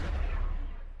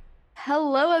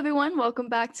Hello, everyone. Welcome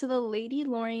back to the Lady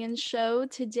Lorian Show.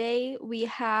 Today we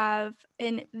have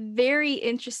a very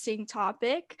interesting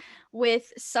topic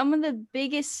with some of the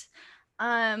biggest,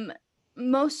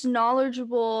 most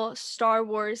knowledgeable Star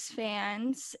Wars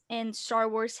fans in Star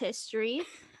Wars history.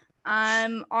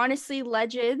 Honestly,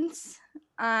 legends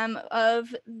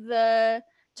of the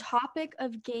topic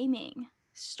of gaming,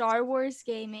 Star Wars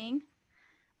gaming.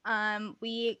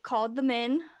 We called them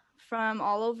in from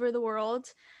all over the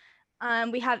world.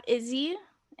 We have Izzy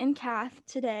and Kath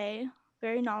today,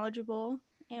 very knowledgeable,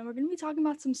 and we're going to be talking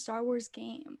about some Star Wars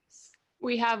games.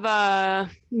 We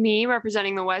have me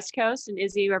representing the West Coast and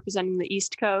Izzy representing the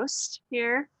East Coast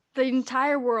here. The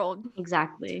entire world.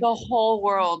 Exactly. The whole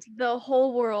world. The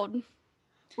whole world.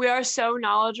 We are so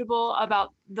knowledgeable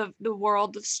about the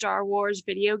world of Star Wars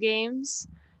video games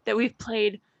that we've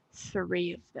played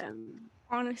 3 of them.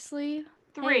 Honestly.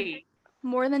 3. Hey,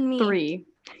 more than me. 3.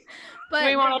 But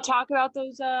we want to talk about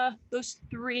those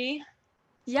 3.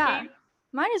 Yeah. games?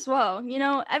 Might as well. You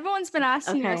know, everyone's been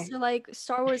asking us Okay. to like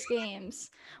Star Wars games.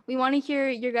 We want to hear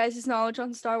your guys' knowledge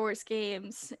on Star Wars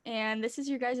games, and this is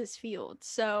your guys' field.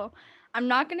 So I'm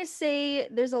not going to say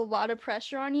there's a lot of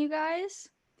pressure on you guys,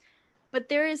 but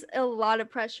there is a lot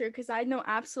of pressure because I know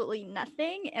absolutely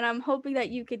nothing, and I'm hoping that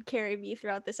you could carry me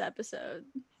throughout this episode.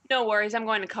 No worries. I'm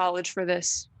going to college for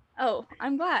this. Oh,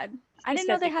 I'm glad. I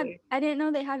didn't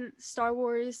know they had Star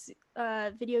Wars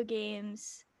video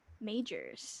games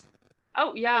majors.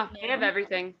 Oh, yeah. Like They have now.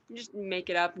 everything. You just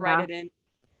make it up, Yeah. write it in.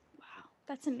 Wow,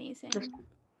 that's amazing.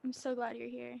 I'm so glad you're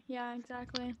here. Yeah,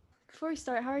 exactly. Before we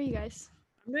start, how are you guys?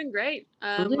 I'm doing great.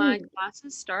 Really? My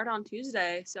classes start on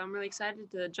Tuesday, so I'm really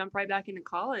excited to jump right back into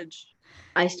college.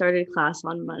 I started class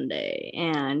on Monday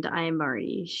and I'm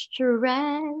already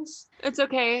stressed. It's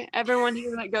okay. Everyone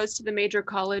here that goes to the major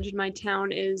college in my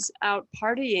town is out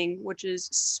partying, which is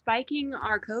spiking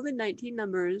our COVID-19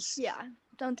 numbers. Yeah,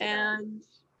 don't do And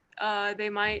they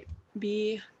might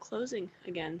be closing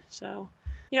again. So,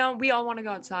 we all want to go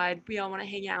outside. We all want to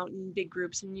hang out in big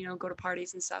groups and, go to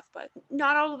parties and stuff. But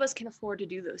not all of us can afford to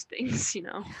do those things,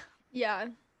 that. Yeah,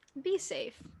 be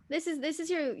safe. This is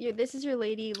your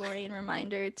Lady Lorian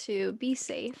reminder to be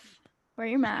safe. Wear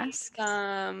your mask.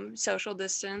 Social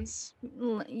distance.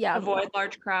 Yeah. Avoid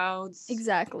large crowds.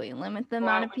 Exactly. Limit the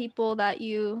amount of people that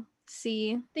you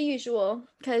see. The usual,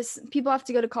 because people have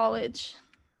to go to college,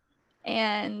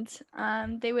 and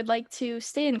they would like to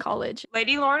stay in college.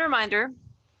 Lady Lauren reminder: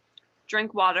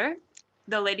 drink water.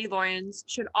 The Lady Lorians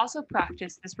should also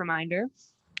practice this reminder,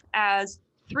 as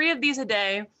 3 of these a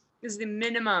day is the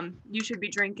minimum you should be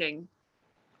drinking.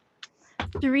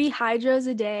 3 hydros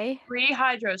a day. 3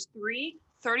 hydros, 3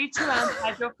 32-ounce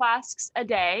hydro flasks a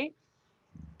day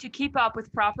to keep up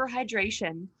with proper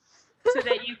hydration so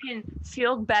that you can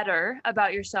feel better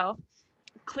about yourself.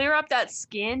 Clear up that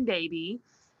skin, baby.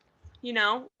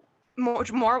 The more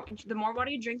water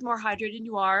you drink, the more hydrated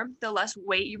you are, the less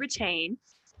weight you retain.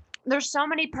 There's so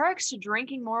many perks to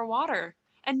drinking more water,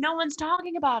 and no one's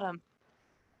talking about them.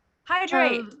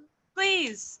 Hydrate,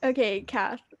 please. Okay,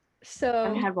 Kath. I So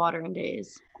haven't had water in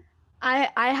days. I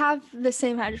have the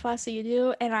same hydro flask that you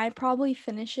do, and I probably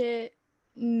finish it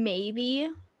maybe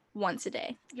once a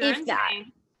day, You're if that.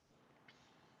 insane.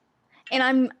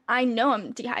 And I know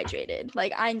I'm dehydrated.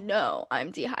 Like, I know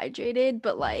I'm dehydrated,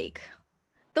 but like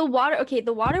the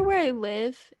water where I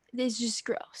live is just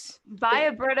gross. Buy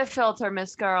a Brita filter,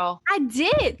 Miss Girl. I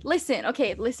did. Listen.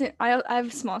 I have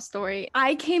a small story.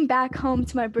 I came back home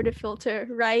to my Brita filter,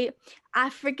 right? I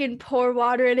freaking pour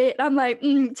water in it. I'm like,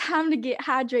 time to get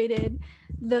hydrated.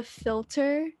 The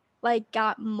filter like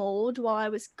got mold while I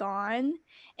was gone,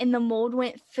 and the mold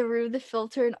went through the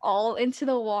filter and all into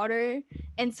the water.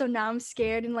 And so now I'm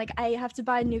scared, and like I have to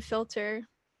buy a new filter,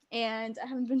 and I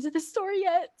haven't been to the store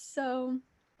yet. So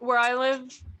Where I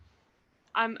live,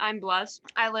 I'm blessed.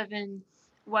 I live in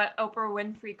what Oprah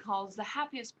Winfrey calls the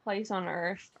happiest place on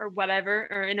earth, or whatever,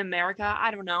 or in America.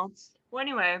 I don't know. Well,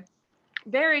 anyway,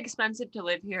 very expensive to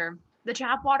live here. The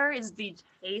tap water is the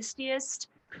tastiest,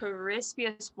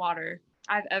 crispiest water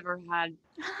I've ever had.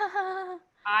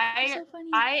 so funny.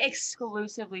 I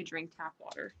exclusively drink tap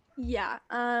water. Yeah.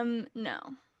 No.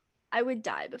 I would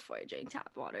die before I drank tap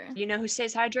water. You know who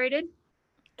stays hydrated?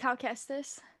 Cal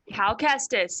Kestis. Cal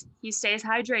Kestis. He stays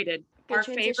hydrated. Good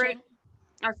transition.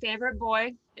 Our favorite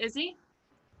boy, Izzy.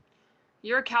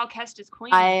 You're a Cal Kestis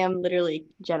queen. I am literally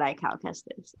Jedi Cal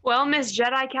Kestis. Well, Miss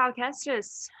Jedi Cal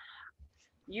Kestis,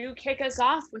 you kick us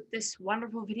off with this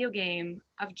wonderful video game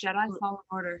of Jedi Fallen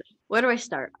Order. Where do I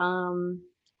start?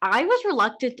 I was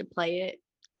reluctant to play it,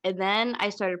 and then I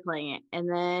started playing it, and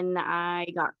then I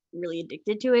got really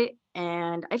addicted to it,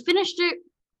 and I finished it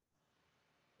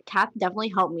Kath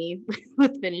definitely helped me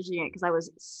with finishing it because I was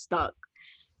stuck.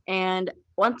 And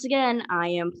once again, I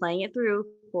am playing it through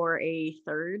for a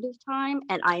third time,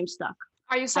 and I am stuck.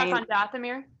 Are you stuck am- on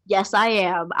Dathomir? Yes, I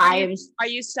am. Are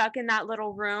you stuck in that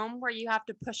little room where you have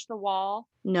to push the wall?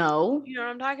 No. You know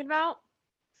what I'm talking about?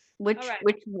 Which Alright.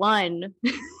 which one?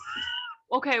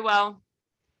 Okay, well,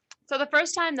 so the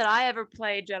first time that I ever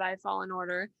played Jedi Fallen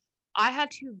Order, I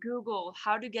had to Google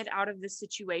how to get out of this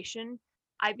situation.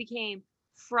 I became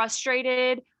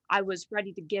frustrated. I was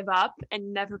ready to give up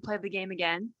and never play the game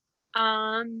again.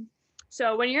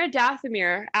 So when you're at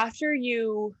Dathomir, after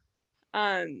you,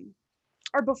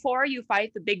 or before you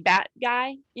fight the big bat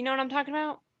guy, you know what I'm talking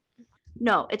about?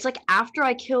 No, it's like after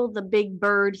I kill the big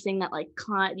bird thing that like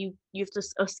you have to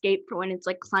escape from when it's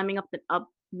like climbing up and up.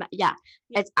 Yeah,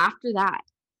 it's after that,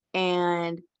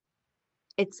 and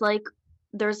it's like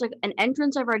there's like an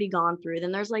entrance I've already gone through.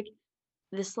 Then there's like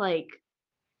this like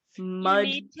mud.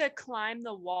 You need to climb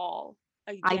the wall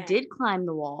again. I did climb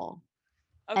the wall,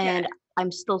 Okay. and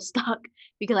I'm still stuck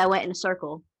because I went in a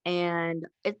circle. And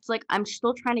it's like I'm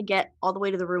still trying to get all the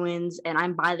way to the ruins, and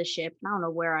I'm by the ship. And I don't know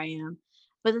where I am.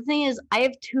 But the thing is, I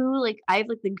have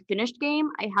the finished game.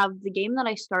 I have the game that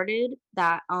I started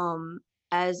that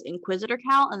as Inquisitor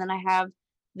Cal, and then I have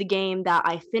the game that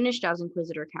I finished as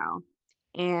Inquisitor Cal.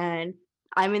 And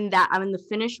I'm in the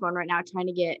finished one right now trying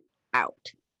to get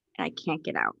out. And I can't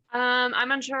get out.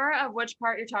 I'm unsure of which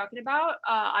part you're talking about.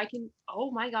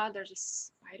 Oh my god, there's a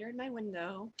spider in my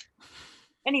window.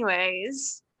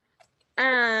 Anyways,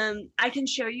 I can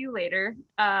show you later.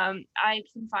 I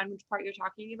can find which part you're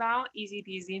talking about. Easy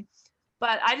peasy.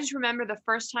 But I just remember the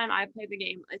first time I played the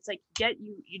game, it's like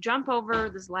you jump over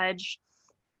this ledge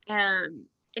and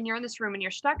you're in this room and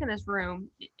you're stuck in this room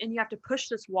and you have to push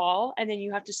this wall and then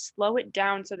you have to slow it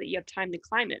down so that you have time to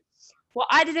climb it. Well,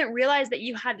 I didn't realize that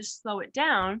you had to slow it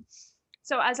down.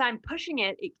 So as I'm pushing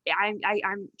it, I'm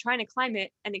trying to climb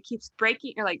it and it keeps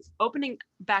breaking or like opening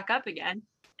back up again.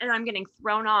 And I'm getting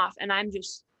thrown off and I'm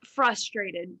just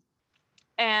frustrated.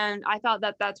 And I thought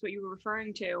that that's what you were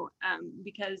referring to,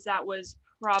 because that was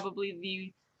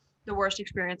probably the worst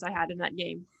experience I had in that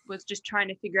game, was just trying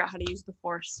to figure out how to use the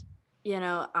Force. You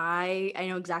know, I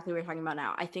know exactly what you're talking about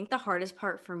now. I think the hardest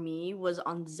part for me was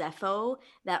on Zepho,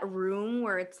 that room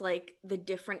where it's like the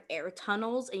different air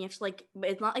tunnels and you have to like, but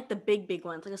it's not like the big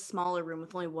one. It's like a smaller room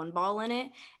with only one ball in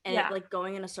it and Yeah. it like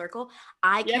going in a circle.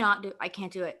 I can't do it.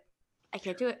 I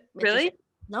can't do it. Really?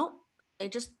 Nope.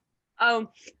 It just. Oh,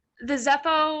 the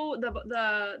Zepho,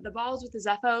 the balls with the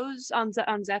Zephos on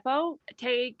Zepho,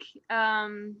 take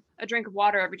a drink of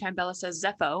water every time Bella says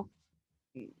Zepho.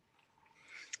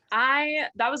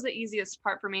 That was the easiest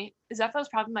part for me. Zepho is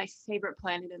probably my favorite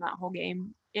planet in that whole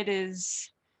game. It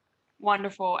is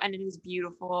wonderful and it is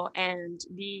beautiful, and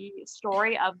the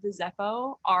story of the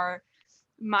Zepho are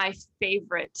my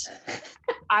favorite.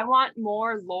 I want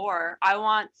more lore. I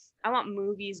want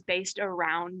movies based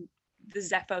around the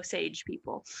Zepho Sage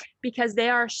people because they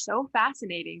are so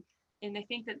fascinating, and I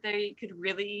think that they could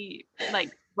really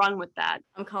like run with that.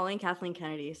 I'm calling Kathleen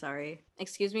Kennedy. Sorry.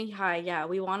 Excuse me. Hi. Yeah,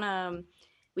 we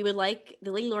would like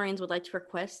the Lady Lorians would like to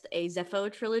request a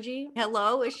Zepho trilogy.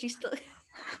 Hello, is she still?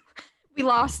 We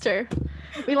lost her.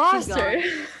 We lost her.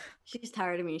 She's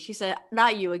tired of me. She said,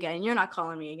 "Not you again. You're not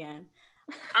calling me again."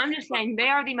 I'm just saying they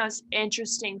are the most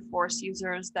interesting Force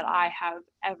users that I have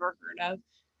ever heard of,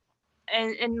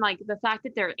 and like the fact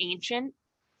that they're ancient,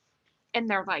 and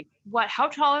they're like what? How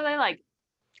tall are they? Like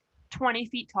 20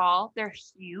 feet tall. They're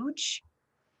huge.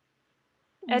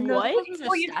 And what?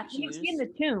 You see in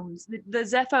the tombs, the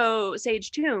Zepho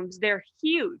Sage tombs, they're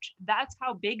huge. That's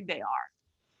how big they are.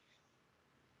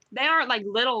 They aren't like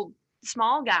little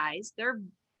small guys. They're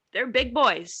big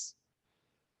boys.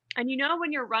 And you know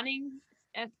when you're running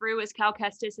through as Cal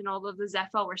Kestis and all of the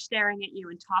Zepho were staring at you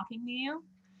and talking to you?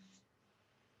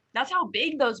 That's how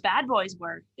big those bad boys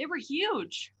were. They were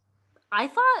huge. I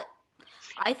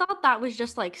thought that was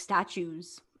just like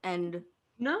statues and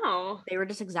no, they were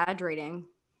just exaggerating.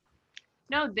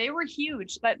 No, they were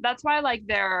huge. That's why like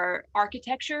their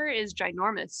architecture is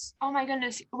ginormous. Oh my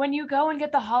goodness. When you go and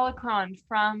get the holocron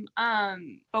from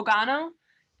Bogano,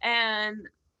 and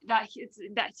it's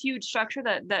that huge structure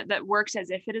that works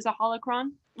as if it is a holocron.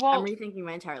 Well, I'm rethinking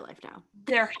my entire life now.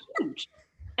 They're huge.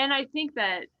 And I think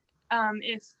that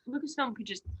if Lucasfilm could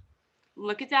just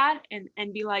look at that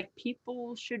and be like,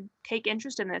 people should take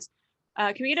interest in this.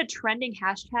 Can we get a trending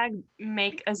hashtag,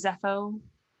 make a Zepho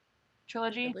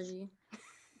trilogy?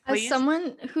 As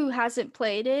someone who hasn't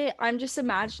played it, I'm just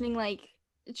imagining like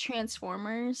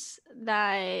Transformers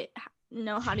that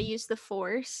know how to use the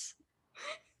Force.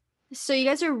 So you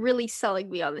guys are really selling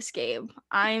me on this game.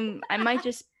 I might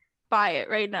just buy it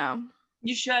right now.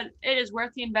 You should. It is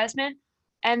worth the investment.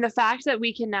 And the fact that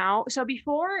we can now, so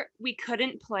before we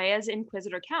couldn't play as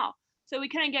Inquisitor Cal. So we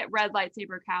couldn't get red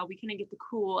lightsaber Cal. We couldn't get the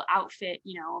cool outfit,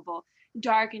 of a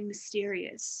dark and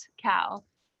mysterious Cal.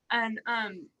 And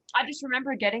I just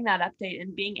remember getting that update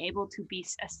and being able to be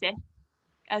a Sith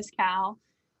as Cal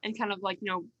and kind of like,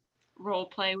 role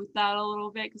play with that a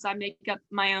little bit, because I make up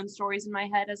my own stories in my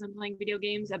head as I'm playing video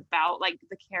games about like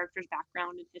the character's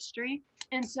background and history.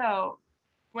 And so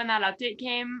when that update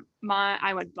came,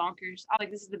 I went bonkers. I was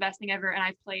like, this is the best thing ever. And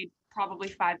I played probably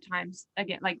 5 times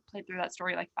again, like played through that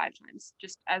story like 5 times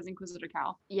just as Inquisitor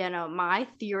Cal. Yeah, no, my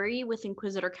theory with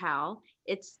Inquisitor Cal,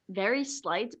 it's very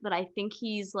slight, but I think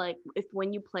he's like, if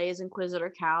when you play as Inquisitor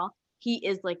Cal, he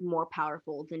is like more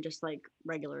powerful than just like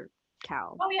regular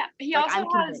Cal. Oh yeah, he Like, also I'm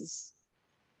has convinced.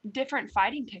 different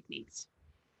fighting techniques.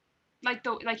 Like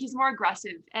he's more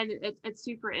aggressive, and it's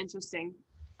super interesting.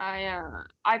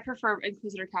 I prefer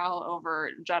Inquisitor Cal over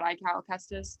Jedi Cal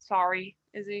Kestis. Sorry,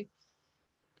 Izzy.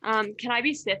 Can I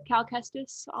be Sith Cal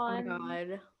Kestis on? Oh my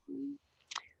god.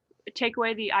 Take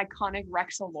away the iconic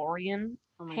Rexalorian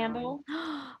Oh my handle.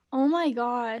 Oh my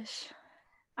gosh.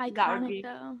 That would Iconic be-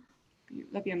 though.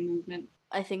 That'd be a movement.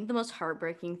 I think the most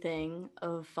heartbreaking thing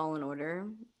of Fallen Order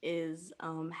is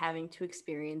having to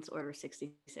experience Order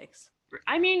 66.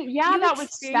 I mean, yeah, You that was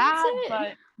experience sad, it?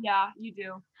 but yeah, you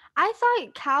do. I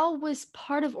thought Cal was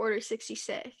part of Order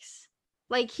 66.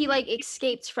 Like he like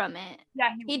escaped from it. Yeah,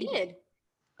 He did.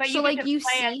 But So you like get to you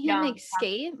play as see him young Cal-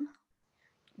 escape?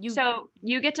 So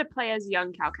you get to play as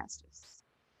young Cal Kestis,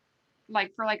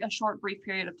 like for like a short, brief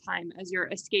period of time as you're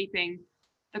escaping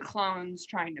the clones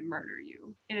trying to murder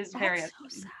you. It is very That's so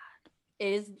upsetting. sad.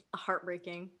 It is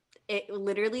heartbreaking. It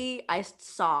literally, I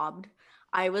sobbed.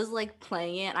 I was like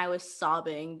playing it and I was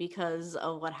sobbing because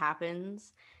of what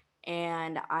happens.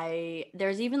 And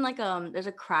there's even like there's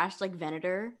a crashed like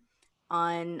Venator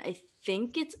on, I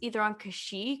think it's either on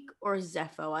Kashyyyk or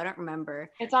Zepho. I don't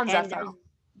remember. It's on And Zepho.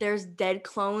 there's dead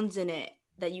clones in it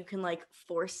that you can like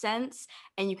force sense,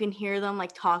 and you can hear them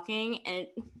like talking, and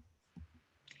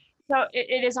So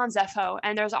it is on Zepho,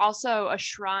 and there's also a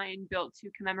shrine built to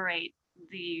commemorate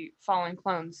the fallen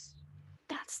clones.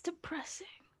 That's depressing.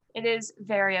 It is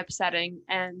very upsetting,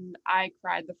 and I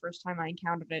cried the first time I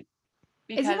encountered it.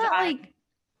 Isn't that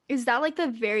is that like the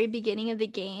very beginning of the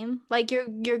game? Like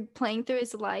you're playing through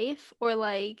his life, or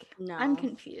like I'm No.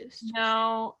 confused.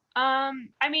 No. I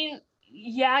mean,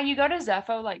 yeah, you go to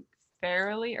Zepho like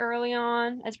fairly early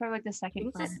on. It's probably like the second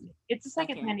think it's planet. It's the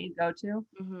second second. planet you go to.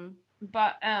 Mm-hmm.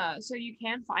 But so you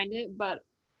can find it, but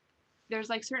there's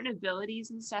like certain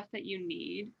abilities and stuff that you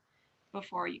need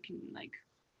before you can like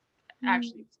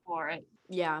actually explore it.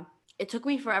 Yeah, it took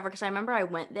me forever because I remember I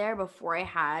went there before I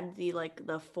had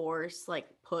the force like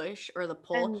push or the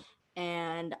pull,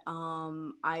 and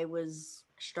I was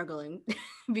struggling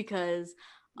because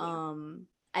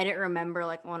I didn't remember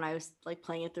like when I was like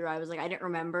playing it through. I was like I didn't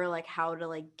remember like how to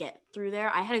like get through there.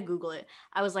 I had to Google it.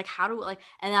 I was like how do like,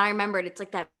 and then I remembered it's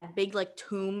like that big like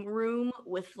tomb room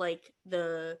with like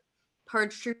the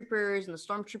purge troopers and the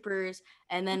stormtroopers,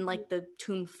 and then like the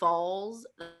tomb falls.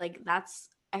 Like that's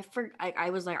I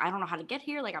was like, I don't know how to get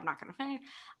here. Like, I'm not gonna finish.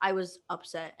 I was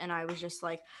upset, and I was just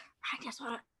like, I guess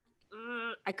what?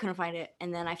 I couldn't find it,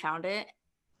 and then I found it,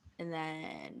 and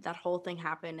then that whole thing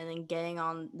happened, and then getting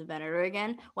on the Venator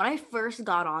again. When I first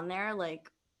got on there,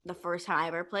 like the first time I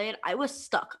ever played, I was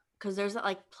stuck because there's that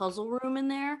like puzzle room in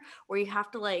there where you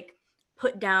have to like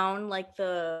put down like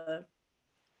the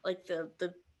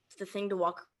thing to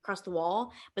walk across the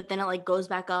wall, but then it like goes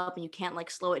back up and you can't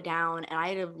like slow it down, and I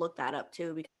had to look that up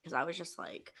too because I was just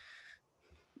like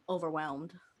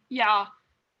overwhelmed. Yeah.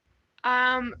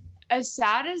 As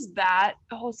sad as that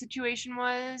whole situation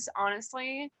was,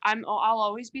 honestly, I'll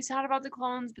always be sad about the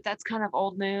clones, but that's kind of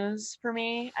old news for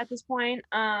me at this point.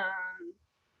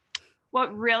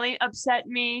 What really upset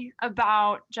me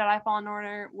about Jedi Fallen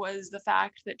Order was the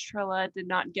fact that Trilla did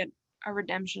not get a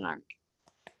redemption arc.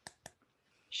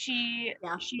 He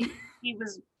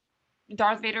was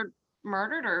Darth Vader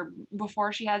murdered her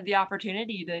before she had the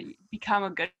opportunity to become a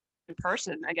good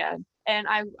person again. And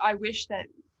I wish that,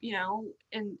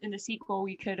 in the sequel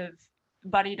we could have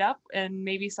buddied up and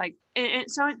maybe it's like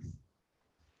so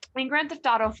in Grand Theft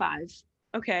Auto 5,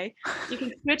 okay, you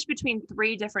can switch between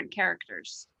 3 different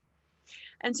characters.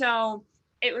 And so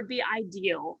it would be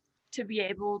ideal to be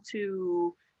able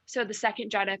to, so the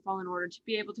second Jedi Fallen Order, to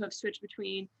be able to have switched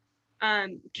between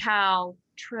Cal,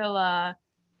 Trilla,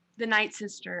 the Night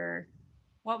Sister.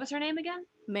 What was her name again?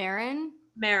 Merrin.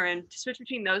 To switch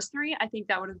between those 3, I think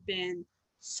that would have been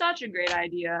such a great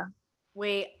idea.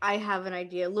 Wait, I have an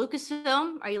idea.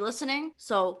 Lucasfilm, are you listening?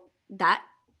 So that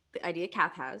the idea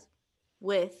Kath has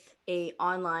with a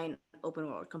online open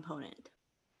world component.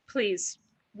 Please.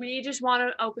 We just want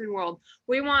an open world.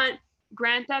 We want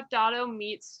Grand Theft Auto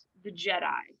meets the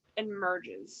Jedi and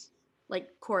merges. Like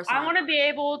Coruscant. I want to be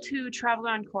able to travel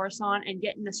around Coruscant and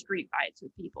get into street fights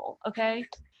with people, okay?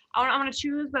 I want to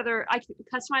choose whether I can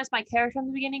customize my character in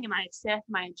the beginning. Am I a Sith?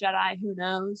 Am I a Jedi? Who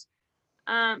knows?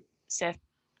 Sith.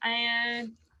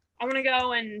 And I want to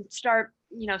go and start,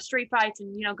 street fights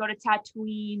and, go to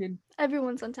Tatooine. And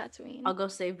Everyone's on Tatooine. I'll go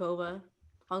save Boba.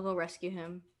 I'll go rescue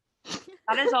him.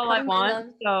 that is all I Come want.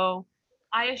 on. So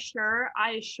I assure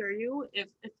you, if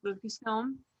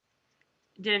Lucasfilm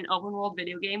did an open world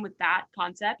video game with that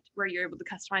concept where you're able to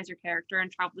customize your character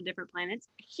and travel to different planets,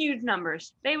 huge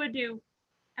numbers. They would do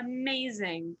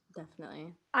amazing.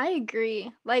 Definitely. I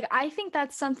agree. Like, I think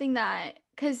that's something that,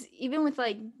 because even with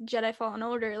like Jedi Fallen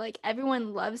Order, like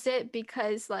everyone loves it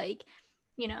because like,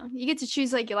 you get to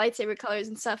choose like your lightsaber colors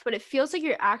and stuff, but it feels like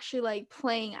you're actually like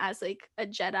playing as like a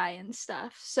Jedi and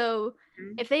stuff. So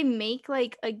if they make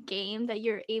like a game that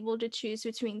you're able to choose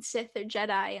between Sith or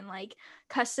Jedi and like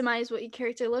customize what your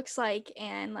character looks like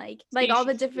and like all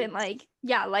the different like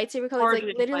lightsaber colors,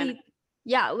 like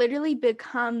literally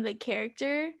become the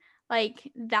character,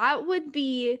 like that would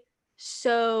be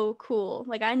so cool.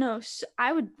 Like I know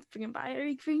I would freaking buy it. Are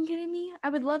you freaking kidding me? I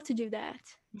would love to do that.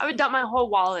 I would dump my whole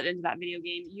wallet into that video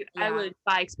game. I would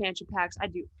buy expansion packs.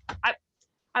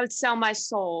 I would sell my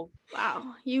soul.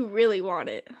 Wow, you really want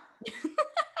it.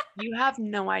 You have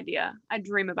no idea. I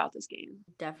dream about this game.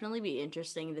 Definitely be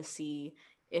interesting to see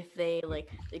if they like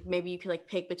maybe you could like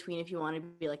pick between if you want to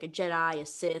be like a Jedi, a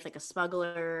Sith, like a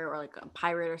smuggler, or like a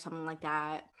pirate or something like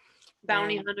that.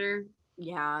 Bounty hunter.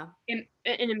 Yeah. An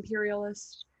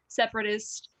imperialist,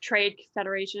 separatist, trade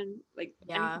federation. Like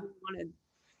anything you wanted.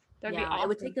 That'd be awesome. It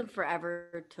would take them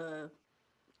forever to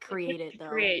create it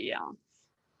though.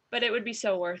 But it would be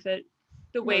so worth it.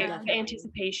 The wave of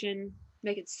anticipation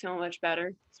make it so much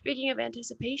better. Speaking of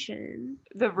anticipation,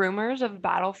 the rumors of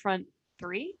Battlefront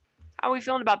 3? How are we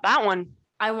feeling about that one?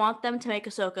 I want them to make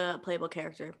Ahsoka a playable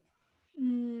character.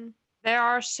 There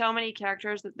are so many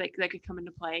characters that could come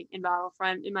into play in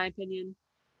Battlefront, in my opinion.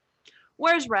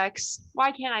 Where's Rex?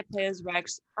 Why can't I play as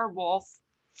Rex or Wolf?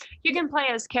 You can play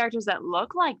as characters that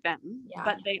look like them,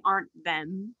 but they aren't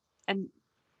them. And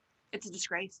it's a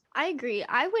disgrace. I agree.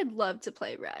 I would love to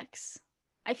play Rex.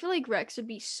 I feel like Rex would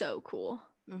be so cool.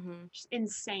 Just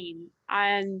insane.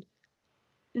 And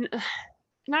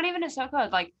not even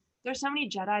Ahsoka. Like, there's so many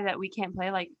Jedi that we can't play.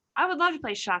 Like, I would love to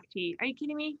play Shakti. Are you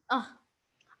kidding me? Oh,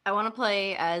 I want to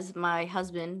play as my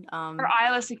husband. Or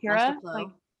Isla Sakura. Like,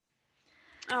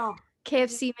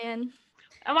 KFC man.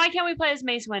 And why can't we play as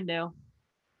Mace Windu?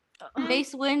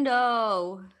 Mace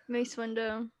Windu.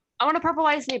 I want a purple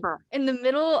lightsaber. In the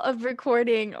middle of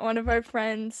recording, one of our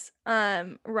friends,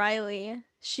 Riley,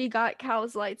 she got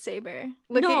Cal's lightsaber.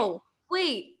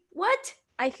 Wait, what?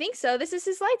 I think so. This is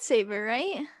his lightsaber,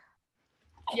 right?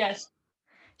 Yes.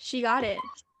 She got it.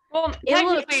 Well, it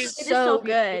looks so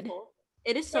good.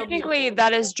 It is so technically beautiful.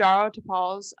 That is Jaro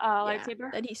Tapal's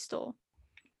lightsaber that he stole.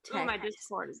 Oh, my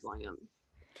Discord is blowing up.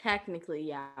 Technically,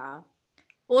 yeah.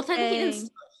 Well, technically,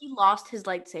 he lost his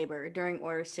lightsaber during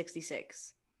Order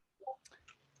 66.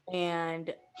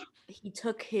 And he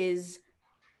took his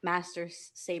master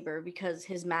saber because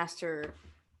his master.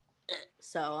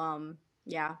 So,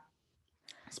 yeah.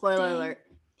 Spoiler alert.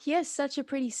 He has such a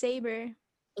pretty saber.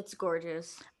 It's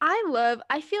gorgeous.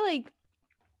 I feel like,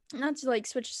 not to like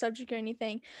switch subject or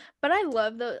anything, but I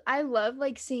love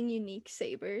like seeing unique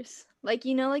sabers. Like,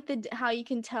 like how you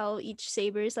can tell each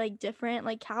saber is like different.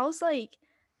 Like Cal's like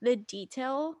the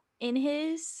detail in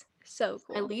his, so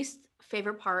cool. My least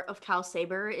favorite part of Cal's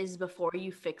saber is before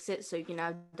you fix it so you can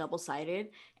have double-sided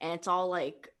and it's all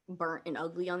like burnt and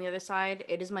ugly on the other side.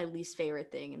 It is my least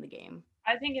favorite thing in the game.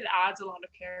 I think it adds a lot of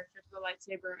character to the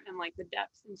lightsaber and like the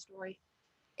depth and story.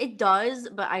 It does,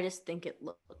 but I just think it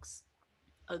looks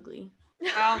ugly.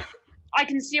 Well, I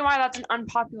can see why that's an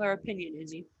unpopular opinion,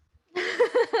 Izzy.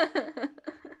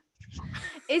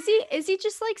 Izzy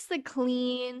just likes the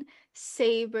clean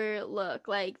saber look,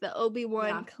 like the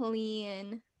Obi-Wan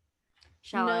clean.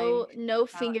 No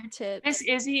fingertips. Miss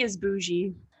Izzy is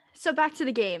bougie. So back to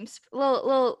the games.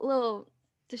 Little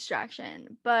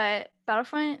distraction, but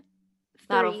Battlefront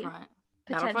 3,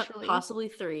 potentially. Possibly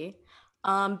 3.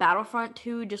 Battlefront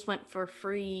 2 just went for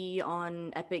free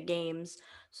on Epic Games,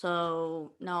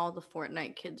 so now all the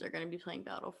Fortnite kids are going to be playing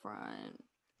Battlefront.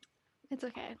 It's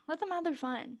okay. Let them have their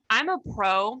fun. I'm a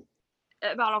pro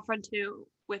at Battlefront 2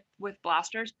 with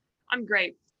blasters. I'm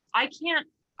great. I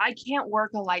can't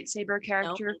work a lightsaber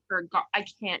character I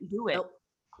can't do it.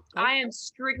 I am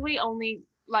strictly only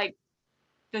like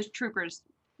those troopers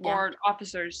or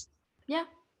officers. Yeah.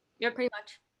 Yep. Pretty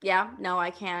much. Yeah. No,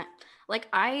 I can't.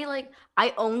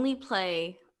 I only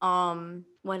play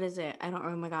what is it? I don't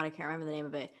oh my god, I can't remember the name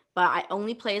of it. But I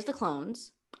only play as the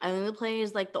clones. I only play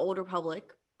as like the Old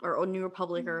Republic or New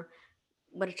Republic or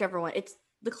whichever one. It's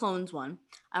the clones one.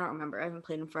 I don't remember. I haven't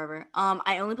played them forever.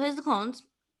 I only play as the clones,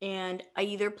 and I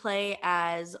either play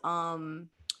as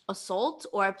Assault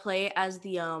or I play as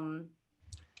the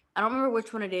I don't remember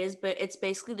which one it is, but it's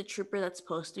basically the trooper that's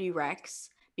supposed to be Rex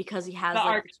because he has The like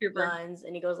ARC the trooper. guns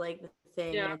and he goes like the thing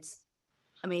and Yeah. it's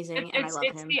amazing and I love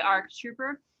It's him. the ARC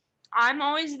trooper. I'm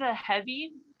always the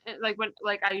heavy. Like when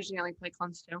I usually only play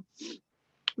clones too.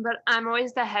 But I'm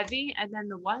always the heavy, and then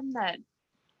the one that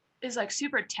is like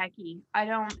super techie. I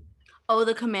don't. Oh,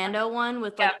 the commando one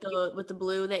with like Yeah. the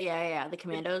blue that the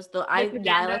commandos. I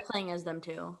commando. like playing as them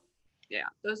too. Yeah,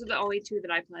 those are the only two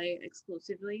that I play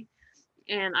exclusively,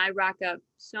 and I rack up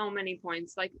so many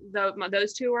points. Like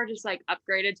those two are just like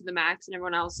upgraded to the max, and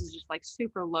everyone else is just like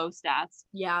super low stats.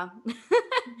 Yeah.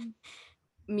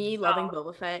 Me loving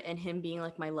Boba Fett and him being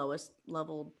like my lowest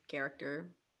level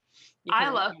character. I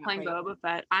love playing Boba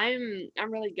Fett. I'm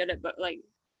really good at like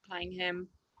playing him,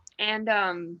 and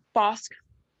Bosk.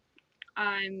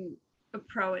 I'm a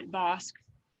pro at Bosk.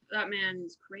 That man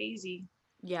is crazy.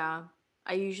 Yeah.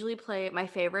 I usually play my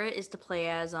favorite is to play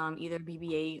as either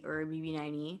BB-8 or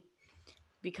BB-9E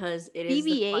because it is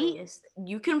the funniest.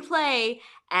 You can play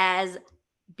as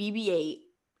BB-8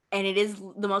 and it is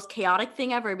the most chaotic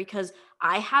thing ever because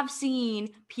I have seen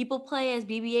people play as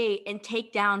BB-8 and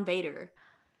take down Vader.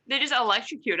 They just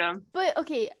electrocute him. But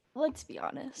okay, let's be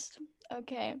honest.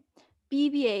 Okay.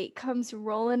 BB-8 comes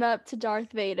rolling up to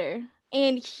Darth Vader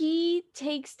and he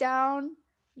takes down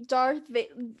Darth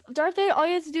Vader. Darth Vader, all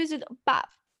he has to do is just bop,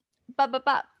 bop, bop,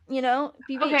 bop, you know?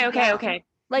 BB-8 Okay.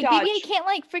 Like, Dodge. BB-8 can't,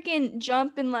 like, freaking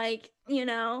jump and, like, you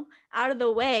know, out of the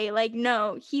way. Like,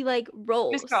 no, he, like,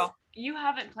 rolls. Miss Girl, you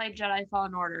haven't played Jedi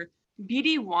Fallen Order.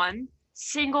 BD1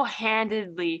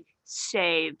 single-handedly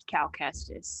saved Cal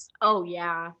Kestis. Oh,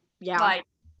 yeah. Yeah. Like,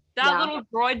 that little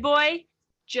droid boy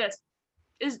just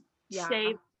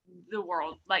saved the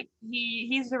world. Like,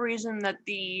 he's the reason that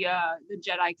the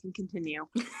Jedi can continue.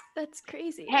 That's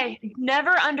crazy. Hey,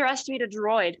 never underestimate a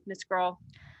droid, Miss Girl.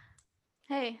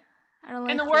 Hey, I don't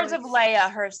like in the words of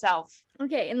Leia herself.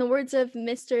 Okay, in the words of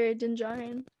Mr. Din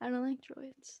Djarin, I don't like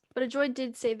droids. But a droid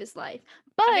did save his life.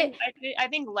 But I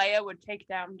think Leia would take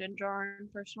down Din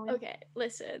Djarin personally. Okay,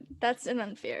 listen, that's an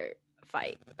unfair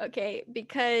fight, okay?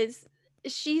 Because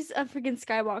she's a freaking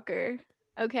Skywalker,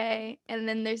 okay? And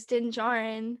then there's Din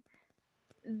Djarin,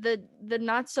 the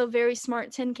not so very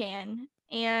smart tin can.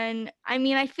 And I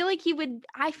mean, I feel like he would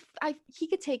he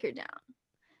could take her down.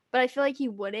 But I feel like he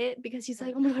wouldn't because he's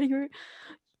like, "Oh my god,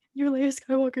 you're Leia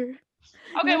Skywalker."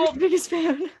 Okay, well, biggest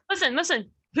fan. Listen.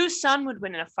 Whose son would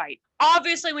win in a fight?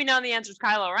 Obviously, we know the answer is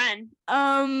Kylo Ren.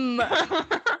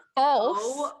 False.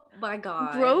 Oh my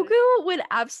god. Grogu would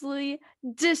absolutely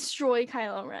destroy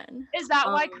Kylo Ren. Is that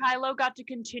why Kylo got to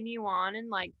continue on and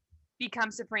like become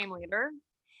Supreme Leader?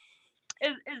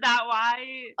 Is that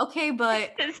why? Okay,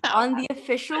 but on the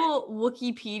official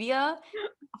Wikipedia,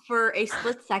 for a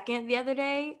split second the other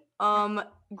day,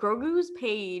 Grogu's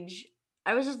page,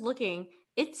 I was just looking,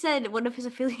 it said one of his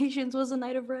affiliations was a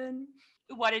Knight of Ren.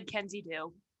 What did Kenzie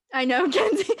do? I know,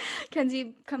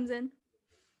 Kenzie comes in.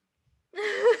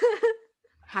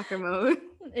 Hacker mode.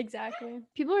 Exactly.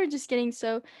 People are just getting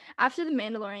so, after The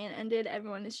Mandalorian ended,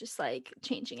 everyone is just like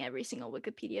changing every single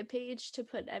Wikipedia page to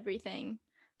put everything.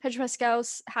 Pedro Pascal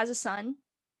has a son.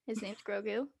 His name's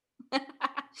Grogu.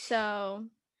 So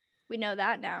we know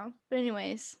that now. But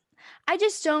anyways, I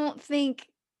just don't think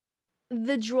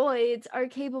the droids are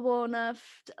capable enough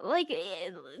to, like,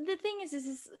 the thing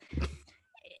is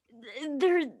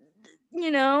they're,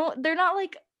 you know, they're not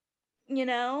like, you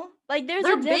know, like there's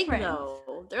a difference. Big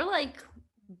though. They're like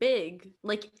big,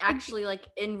 like actually like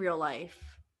in real life.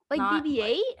 Like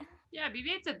BB-8? Yeah,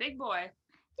 BB-8's a big boy.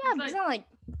 Yeah, but it's not like,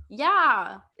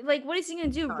 yeah. Like, what is he gonna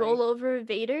do? Sorry. Roll over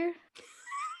Vader?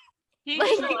 He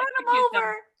run him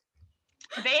over.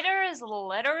 Vader is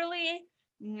literally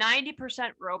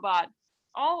 90% robot.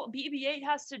 All BB-8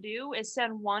 has to do is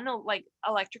send one like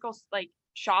electrical like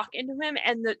shock into him,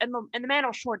 and the man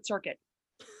will short circuit.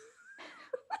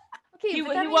 Okay,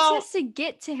 but that means he has to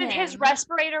get to him. His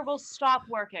respirator will stop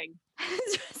working.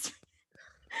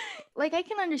 Like, I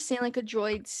can understand like a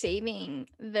droid saving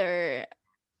their,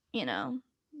 you know,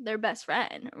 their best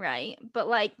friend, right? But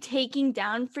like taking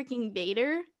down freaking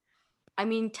Vader. I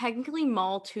mean, technically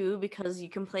Maul too, because you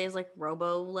can play as like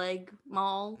Robo Leg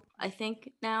Maul, I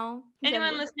think now.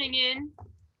 Anyone listening in,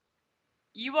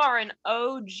 You are an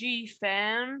OG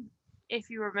fan if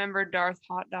you remember Darth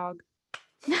Hot Dog.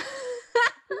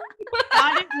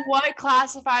 That is what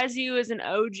classifies you as an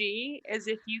OG, is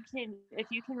if you can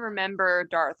remember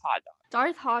Darth Hot Dog.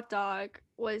 Darth Hot Dog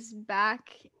was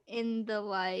back in the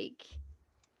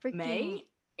freaking May?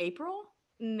 April?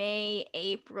 May,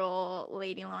 April,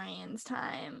 Lady Lorian's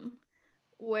time,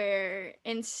 where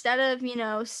instead of,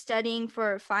 studying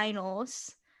for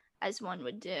finals, as one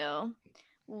would do,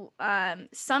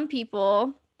 some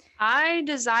people. I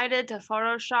decided to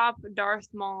Photoshop Darth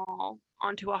Maul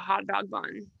onto a hot dog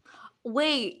bun.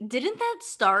 Wait, didn't that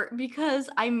start because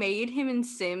I made him in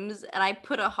Sims and I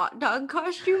put a hot dog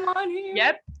costume on him?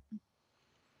 Yep.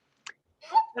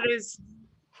 That is.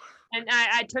 And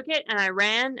I took it and I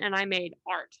ran and I made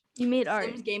art. You made art.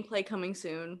 Sims gameplay coming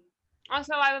soon.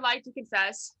 Also, I would like to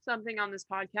confess something on this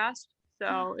podcast.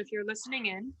 So if you're listening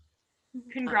in,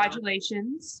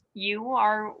 congratulations. You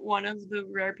are one of the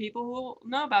rare people who will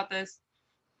know about this.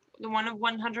 The one of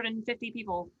 150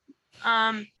 people.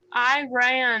 I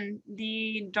ran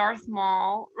the Darth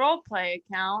Maul roleplay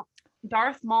account,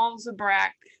 Darth Maul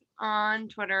Zabrak, on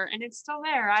Twitter, and it's still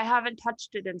there. I haven't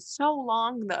touched it in so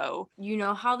long, though. You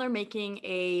know how they're making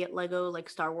a Lego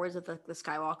Star Wars of the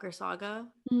Skywalker saga?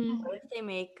 Mm. What if they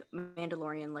make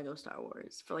Mandalorian Lego Star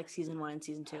Wars for season 1 and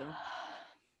season 2?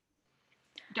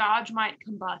 Dodge might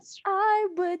combust. I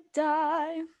would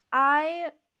die.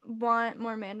 I want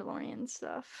more Mandalorian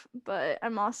stuff, but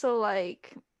I'm also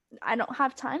I don't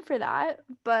have time for that.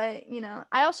 But,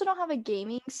 I also don't have a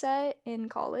gaming set in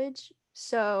college,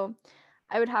 so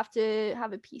I would have to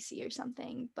have a PC or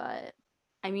something. But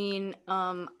I mean,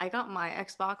 I got my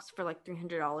Xbox for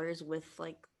 $300 with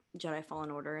Jedi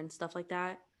Fallen Order and stuff like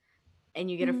that,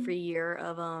 and you get a free year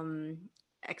of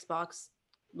Xbox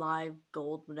Live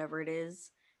Gold, whatever it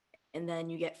is, and then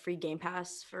you get free Game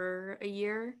Pass for a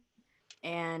year,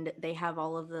 and they have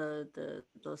all of the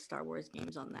Star Wars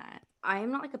games on that. I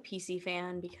am not a PC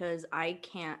fan because I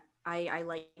can't. I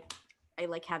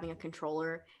like having a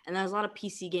controller, and there's a lot of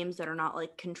PC games that are not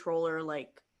controller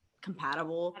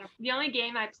compatible. The only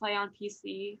game I play on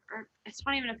PC, or it's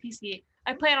not even a PC,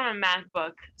 I play it on a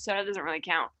MacBook, so it doesn't really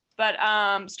count. But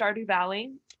Stardew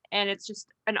Valley, and it's just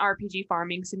an RPG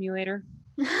farming simulator.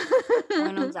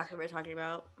 I know exactly what you're talking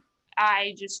about.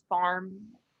 I just farm,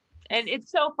 and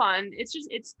it's so fun.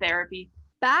 It's therapy.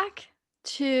 Back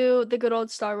to the good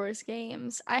old Star Wars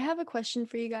games. I have a question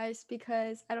for you guys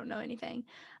because I don't know anything.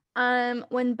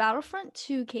 When Battlefront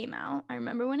 2 came out, I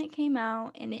remember when it came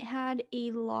out, and it had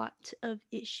a lot of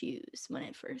issues when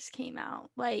it first came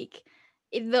out.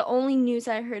 The only news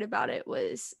I heard about it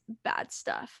was bad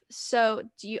stuff. So,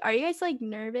 are you guys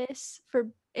nervous for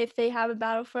if they have a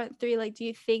Battlefront 3? Do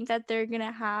you think that they're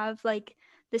gonna have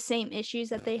the same issues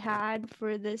that they had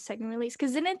for the second release?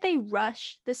 Because didn't they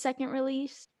rush the second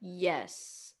release?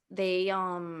 Yes, they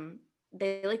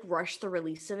rushed the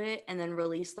release of it and then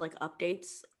released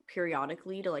updates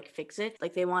periodically to fix it.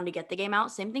 They wanted to get the game out.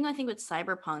 Same thing I think with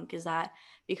Cyberpunk, is that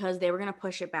because they were gonna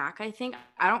push it back. I think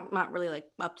I'm not really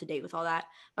up to date with all that,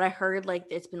 but I heard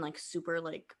it's been super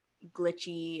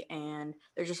glitchy, and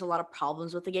there's just a lot of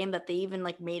problems with the game that they even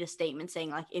made a statement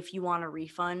saying if you want a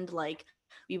refund,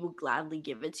 we will gladly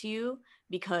give it to you,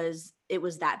 because it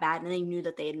was that bad and they knew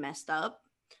that they had messed up.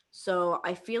 So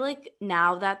I feel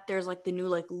now that there's the new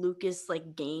Lucas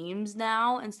games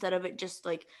now, instead of it just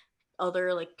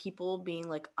other people being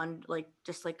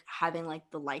just having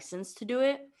the license to do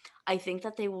it, I think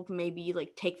that they will maybe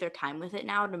take their time with it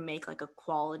now to make a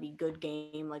quality good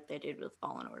game like they did with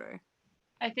Fallen Order.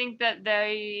 I think that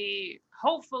they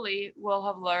hopefully will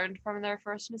have learned from their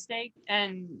first mistake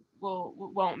and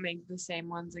won't make the same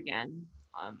ones again.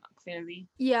 Clearly.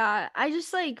 Yeah, I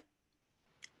just I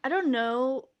don't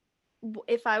know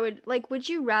if I would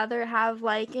you rather have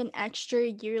an extra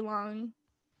year-long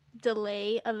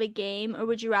delay of a game, or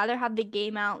would you rather have the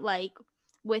game out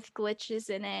with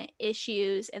glitches in it,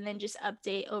 issues, and then just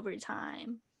update over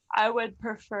time? I would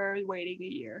prefer waiting a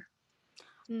year.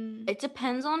 It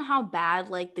depends on how bad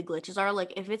the glitches are.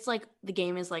 If it's the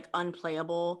game is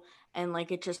unplayable and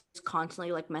it just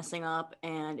constantly messing up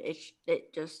and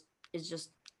it just is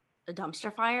just a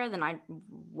dumpster fire, then I'd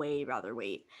way rather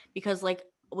wait, because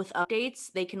with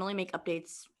updates, they can only make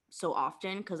updates so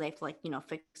often because they have to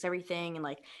fix everything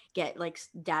and get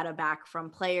data back from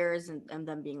players and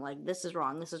them being this is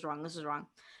wrong, this is wrong, this is wrong.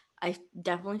 I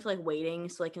definitely feel waiting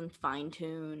so I can fine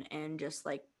tune and just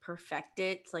perfect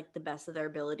it to the best of their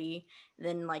ability,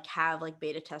 then have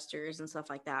beta testers and stuff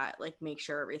like that, make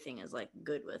sure everything is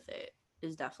good with it,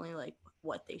 is definitely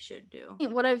what they should do.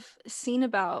 What I've seen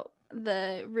about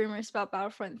the rumors about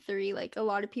Battlefront 3, like a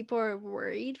lot of people are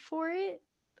worried for it.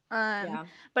 Yeah.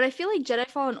 But I feel like Jedi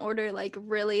Fallen Order like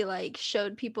really like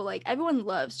showed people, like everyone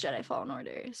loves Jedi Fallen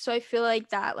Order. So I feel like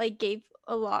that like gave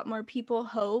a lot more people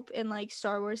hope in like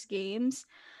Star Wars games.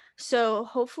 So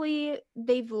hopefully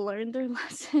they've learned their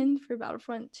lesson for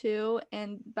Battlefront 2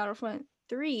 and Battlefront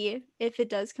 3 if it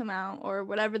does come out, or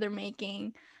whatever they're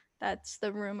making that's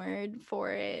the rumored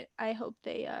for it. I hope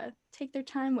they take their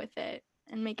time with it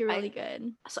and make it really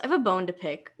good. So I have a bone to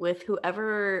pick with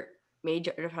whoever made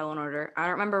Jedi Fallen Order. I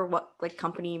don't remember what like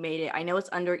company made it. I know it's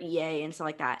under EA and stuff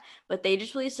like that, but they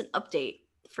just released an update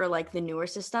for like the newer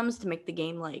systems to make the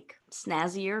game like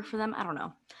snazzier for them. I don't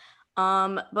know.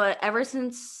 But ever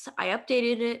since I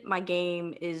updated it, my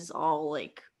game is all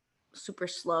like super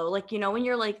slow. Like, you know, when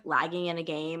you're like lagging in a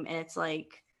game and it's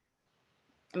like,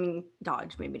 I mean,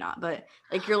 Dodge, maybe not, but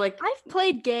like you're like, I've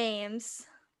played games.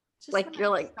 Just like you're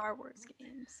like, Star Wars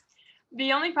games.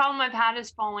 The only problem I've had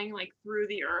is falling like through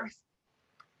the earth.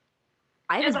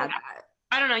 I haven't It's had like, that.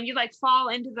 I don't know, you like fall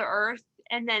into the earth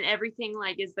and then everything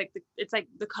like is like it's like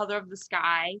the color of the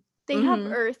sky. They have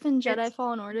Mhm. Earth in Jedi It's-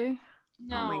 Fallen Order.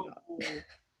 No. Oh my god.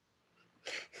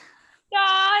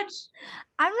 Dodge.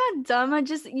 I'm not dumb.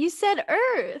 You said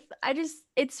Earth. I'm just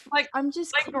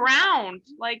Like ground.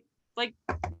 Like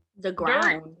The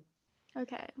ground.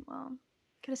 okay. Well,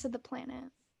 could have said the planet.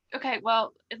 okay,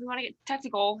 well, if we want to get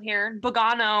technical here,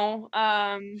 Bogano,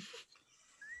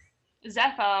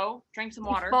 Zepho, drink some You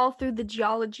water. fall through the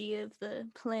geology of the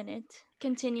planet.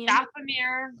 Continue.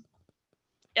 Dathomir,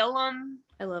 Ilum.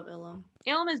 I love Ilum.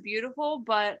 Ilum is beautiful,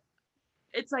 but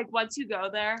it's like once you go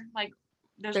there, like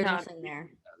there's Nothing there.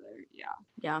 Yeah.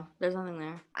 Yeah, there's nothing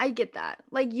there. I get that.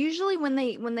 Like usually when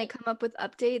they come up with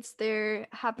updates, there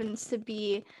happens to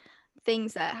be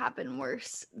things that happen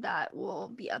worse that will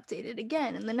be updated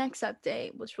again in the next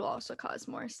update, which will also cause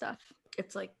more stuff.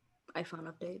 It's like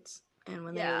iPhone updates. And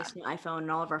when Yeah. they release new iPhone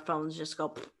and all of our phones just go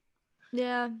pfft.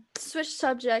 Yeah. Switch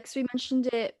subjects. We mentioned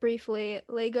it briefly.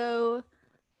 Lego,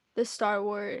 the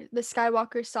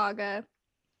Skywalker saga.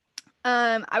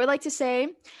 I would like to say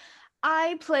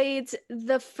I played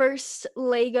the first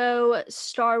Lego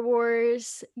Star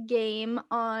Wars game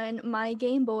on my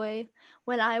Game Boy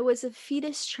when I was a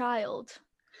fetus child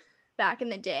back in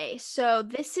the day. So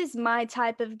this is my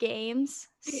type of games.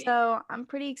 So I'm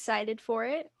pretty excited for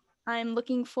it. I'm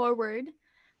looking forward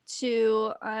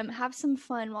to have some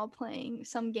fun while playing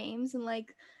some games and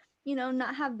like, you know,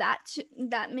 not have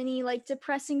that many like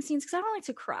depressing scenes, because I don't like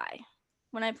to cry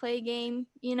when I play a game.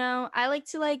 You know, I like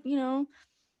to like, you know,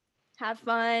 have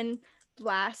fun,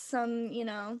 blast some, you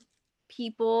know,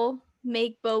 people,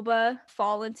 make Boba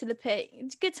fall into the pit.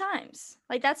 It's good times.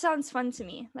 Like that sounds fun to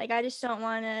me. Like I just don't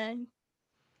want to,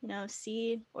 you know,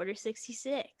 see Order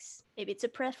 66. Maybe it's a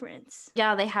preference.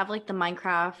 Yeah, they have like the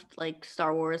Minecraft like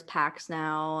Star Wars packs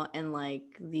now, and like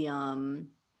the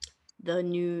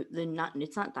not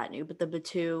it's not that new, but the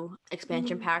Batu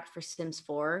expansion pack for Sims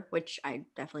 4, which I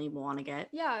definitely want to get.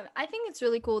 Yeah, I think it's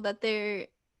really cool that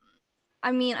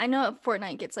I mean, I know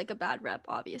Fortnite gets like a bad rep,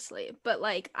 obviously, but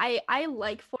like I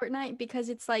like Fortnite because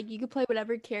it's like you could play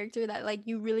whatever character that like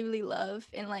you really really love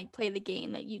and like play the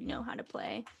game that you know how to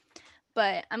play.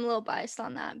 But I'm a little biased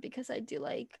on that because I do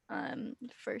like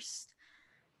first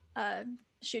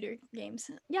shooter games.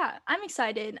 Yeah, I'm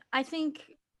excited. I think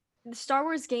the Star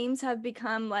Wars games have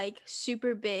become like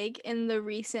super big in the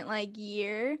recent like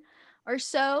year or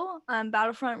so.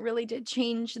 Battlefront really did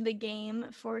change the game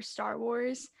for Star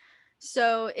Wars.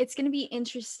 So it's going to be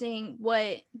interesting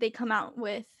what they come out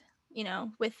with, you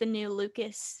know, with the new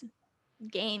Lucas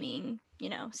gaming, you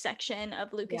know, section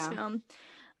of Lucasfilm.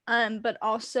 But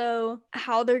also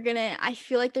how I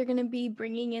feel like they're gonna be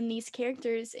bringing in these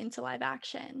characters into live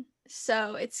action.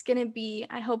 So it's gonna be,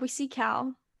 I hope we see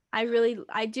Cal. I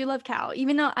do love Cal,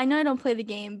 even though I know I don't play the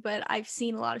game, but I've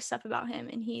seen a lot of stuff about him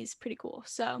and he's pretty cool.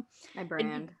 So My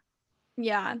brand.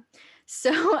 yeah.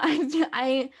 So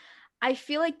I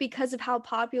feel like because of how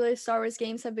popular Star Wars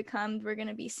games have become, we're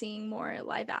gonna be seeing more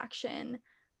live action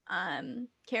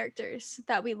characters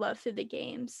that we love through the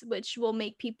games, which will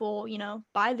make people, you know,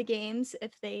 buy the games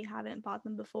if they haven't bought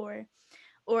them before,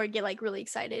 or get like really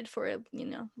excited for, you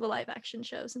know, the live action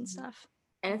shows and stuff.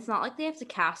 And it's not like they have to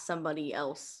cast somebody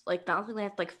else. Like not like they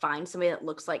have to like find somebody that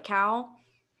looks like Cal,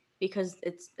 because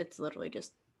it's literally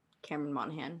just Cameron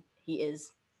Monaghan. He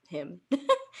is him.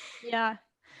 Yeah.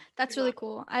 That's really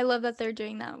cool. I love that they're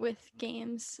doing that with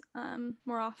games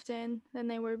more often than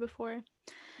they were before.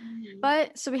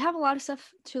 But so we have a lot of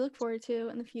stuff to look forward to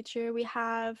in the future. We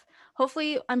have,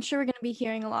 hopefully, I'm sure we're going to be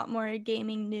hearing a lot more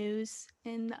gaming news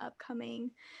in the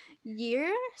upcoming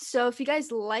year. So if you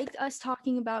guys liked us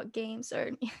talking about games,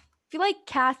 or if you like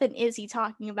Kath and Izzy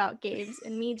talking about games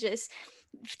and me just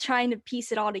trying to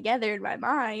piece it all together in my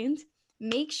mind,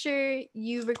 make sure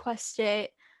you request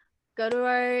it. Go to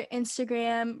our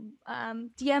Instagram,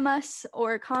 DM us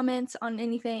or comment on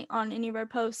anything on any of our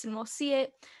posts, and we'll see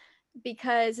it,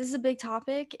 because this is a big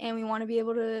topic and we want to be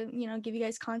able to, give you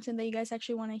guys content that you guys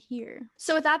actually want to hear.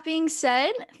 So with that being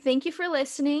said, thank you for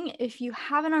listening. If you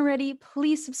haven't already,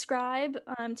 please subscribe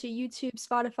to YouTube,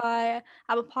 Spotify,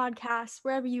 Apple Podcasts,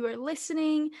 wherever you are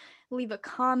listening. Leave a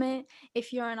comment.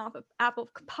 If you're on Apple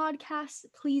Podcasts,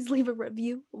 please leave a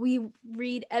review. We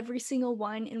read every single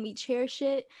one and we cherish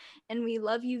it, and we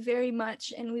love you very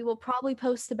much, and we will probably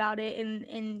post about it,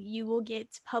 and you will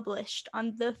get published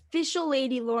on the official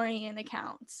Lady Lorian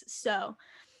accounts. So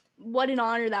what an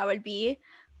honor that would be.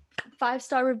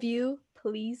 5-star review,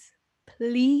 please,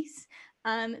 please.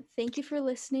 Thank you for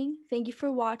listening. Thank you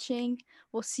for watching.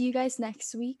 We'll see you guys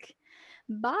next week.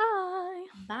 Bye.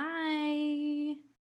 Bye.